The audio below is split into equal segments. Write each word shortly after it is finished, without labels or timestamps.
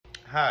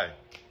Hi.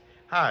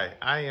 Hi,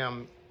 I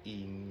am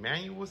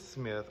Emmanuel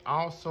Smith,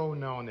 also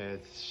known as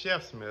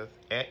Chef Smith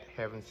at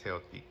Heaven's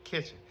Healthy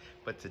Kitchen.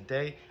 But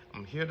today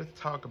I'm here to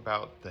talk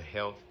about the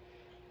health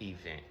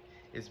event.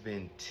 It's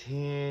been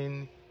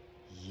 10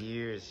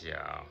 years,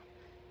 y'all.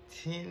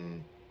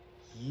 10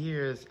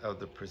 years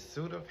of the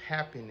pursuit of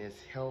happiness,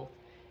 health,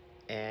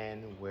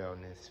 and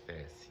wellness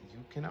fest.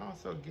 You can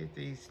also get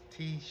these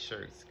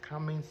t-shirts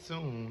coming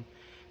soon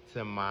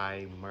to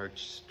my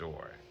merch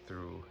store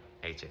through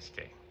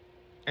HSK.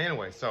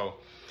 Anyway, so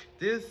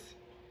this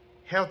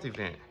health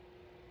event,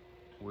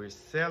 we're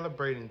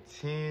celebrating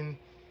 10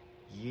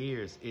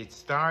 years. It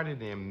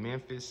started in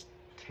Memphis,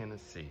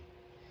 Tennessee.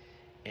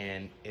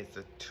 And it's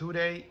a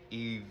 2-day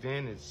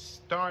event. It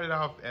started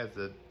off as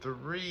a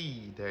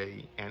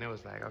 3-day, and it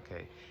was like,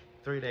 okay,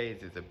 3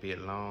 days is a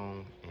bit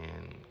long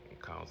and it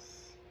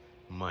costs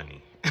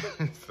money.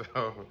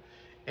 So,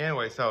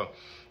 anyway, so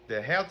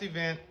the health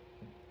event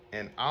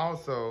and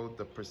also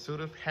the Pursuit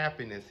of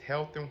Happiness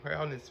Health and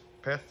Wellness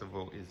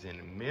Festival is in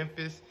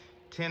Memphis,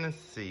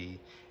 Tennessee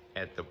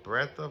at the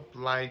Breath of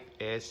Life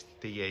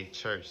SDA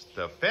Church.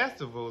 The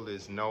festival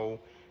is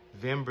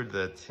November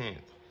the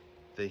 10th.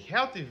 The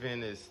health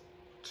event is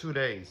 2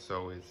 days,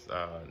 so it's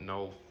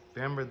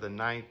November the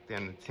 9th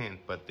and the 10th,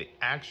 but the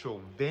actual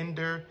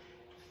vendor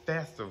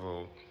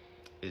festival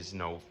is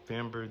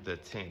November the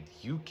 10th.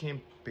 You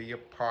can be a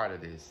part of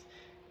this.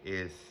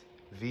 It's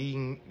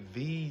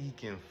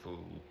vegan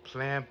food,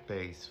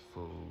 plant-based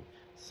food,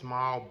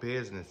 small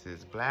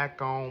businesses,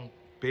 black-owned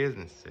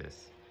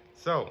businesses.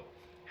 So,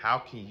 how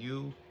can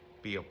you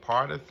be a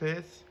part of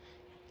this?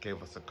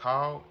 Give us a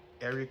call,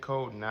 area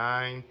code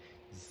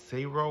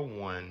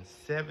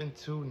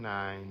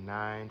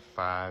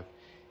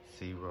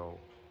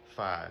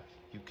 901-729-9505.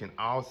 You can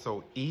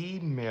also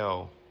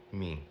email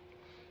me.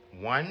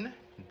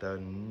 The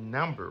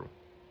number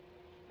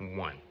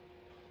one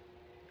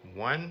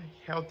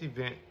health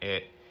event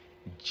at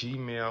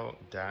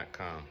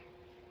gmail.com.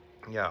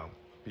 Y'all,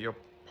 be a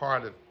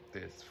part of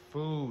this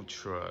food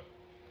truck,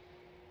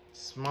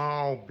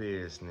 small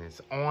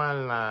business,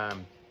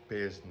 online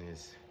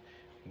business,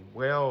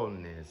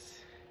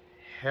 wellness,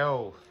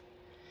 health,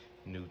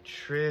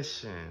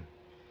 nutrition,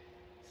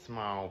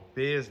 small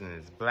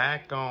business,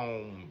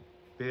 black-owned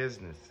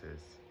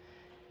businesses,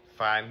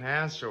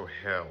 financial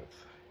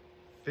health,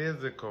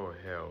 physical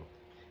health,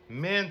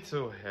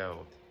 mental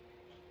health,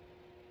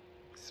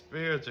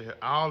 spiritual health,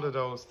 all of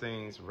those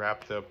things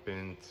wrapped up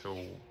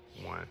into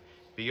one.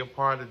 Be a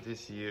part of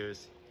this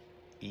year's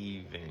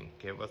event.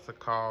 Give us a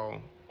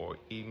call or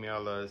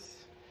email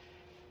us.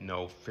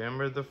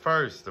 November the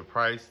 1st, the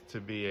price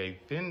to be a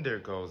vendor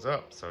goes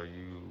up, so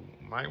you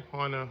might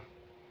want to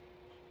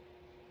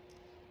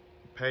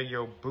pay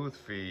your booth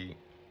fee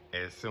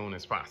as soon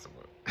as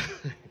possible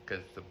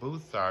because the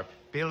booths are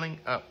filling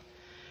up.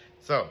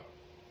 So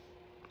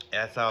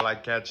that's all I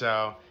got,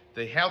 y'all.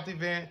 The health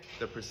event,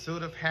 the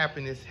Pursuit of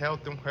Happiness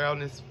Health and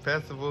Wellness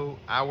Festival.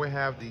 I will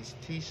have these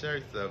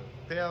t-shirts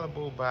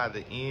available by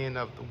the end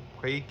of the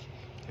week.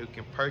 You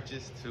can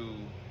purchase to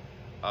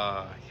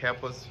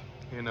help us,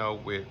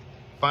 with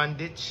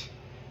fundage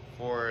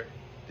for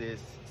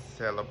this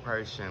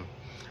celebration.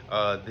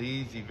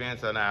 These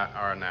events are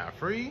not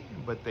free,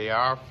 but they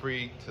are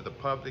free to the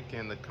public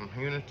and the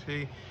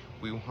community.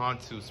 We want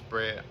to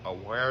spread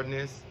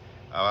awareness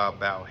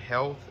about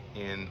health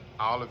in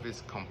all of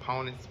its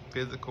components,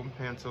 physical,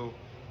 mental,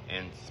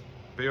 and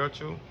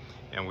spiritual.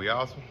 And we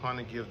also want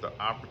to give the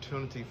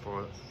opportunity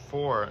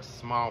for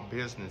small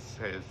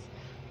businesses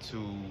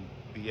to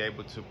be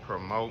able to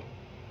promote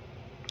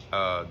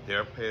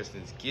their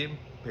business, get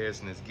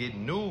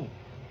new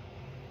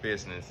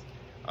business,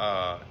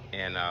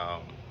 and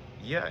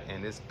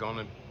it's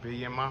gonna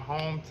be in my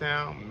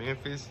hometown,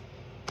 Memphis,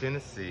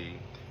 Tennessee,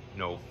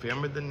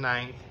 November the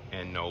 9th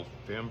and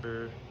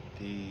November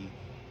the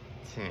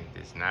 10th.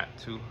 It's not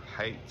too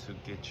late to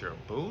get your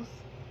booth.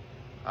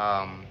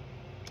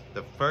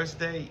 The first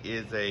day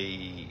is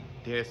a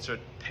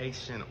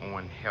dissertation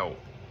on health,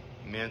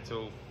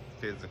 mental,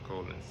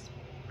 physical, and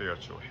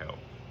spiritual health.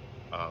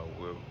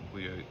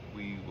 We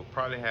will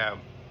probably have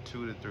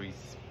 2 to 3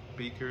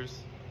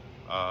 speakers.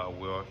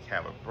 We'll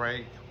have a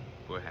break.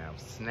 We'll have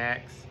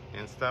snacks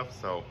and stuff.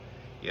 So,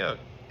 yeah,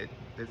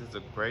 this is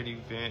a great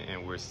event,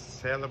 and we're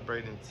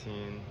celebrating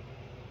 10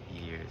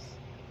 years.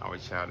 All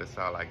right, y'all, that's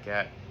all I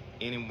got.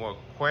 Any more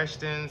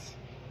questions,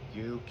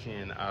 you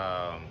can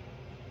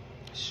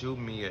shoot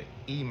me an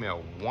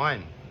email.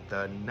 One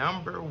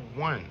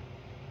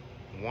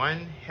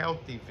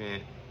health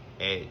event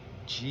at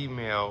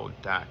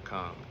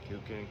gmail.com. You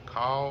can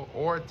call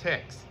or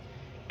text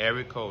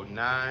area code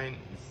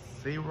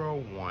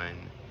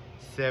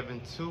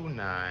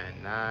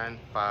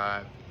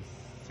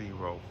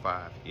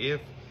 901-729-9505.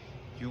 If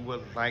you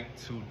would like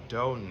to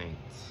donate,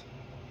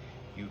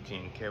 you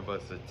can give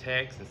us a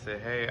text and say,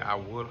 hey, I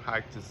would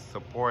like to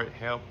support,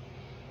 help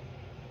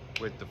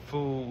with the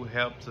food,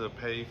 help to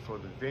pay for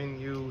the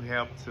venue,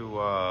 help to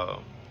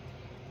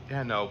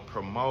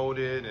promote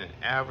it and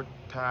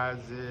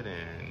advertise it,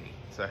 and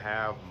to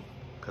have,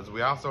 because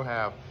we also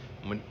have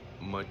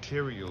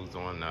materials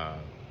on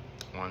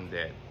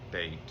that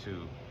day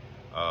too,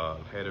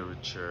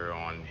 literature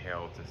on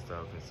health and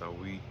stuff, and so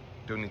we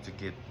do need to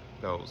get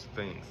those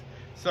things.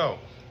 So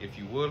if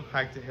you would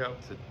like to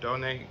help to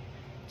donate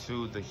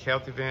to the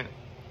health event,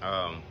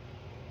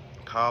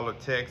 call or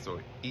text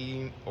or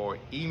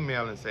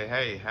email and say,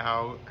 hey,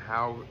 how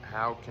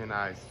can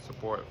I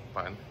support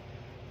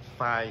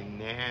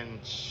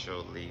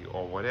financially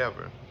or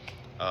whatever.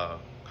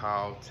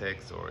 Call,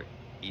 text, or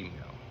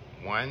email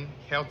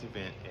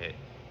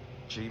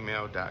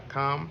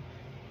onehealthevent@gmail.com,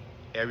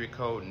 area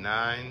code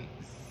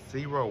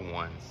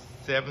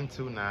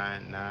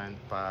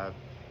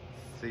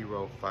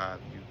 901-729-9505.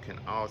 You can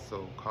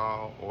also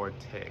call or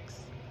text.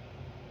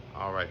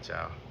 All right,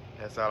 y'all.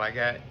 That's all I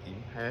got.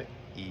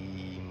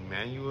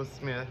 Emmanuel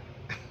Smith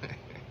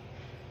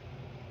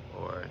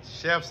or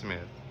Chef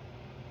Smith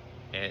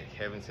at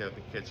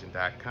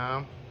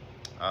heavenshealthykitchen.com.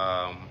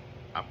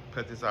 I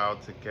put this all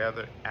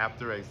together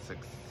after a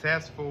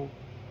successful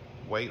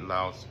weight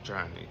loss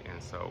journey,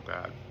 and so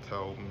God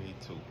told me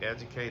to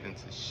educate and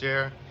to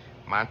share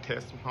my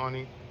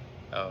testimony,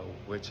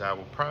 which I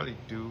will probably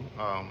do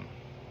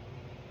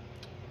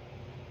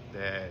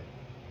that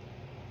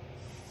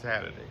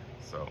Saturday.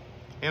 So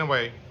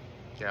anyway,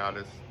 y'all,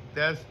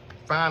 that's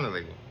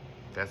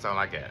all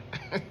I got.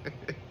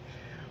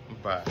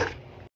 Bye.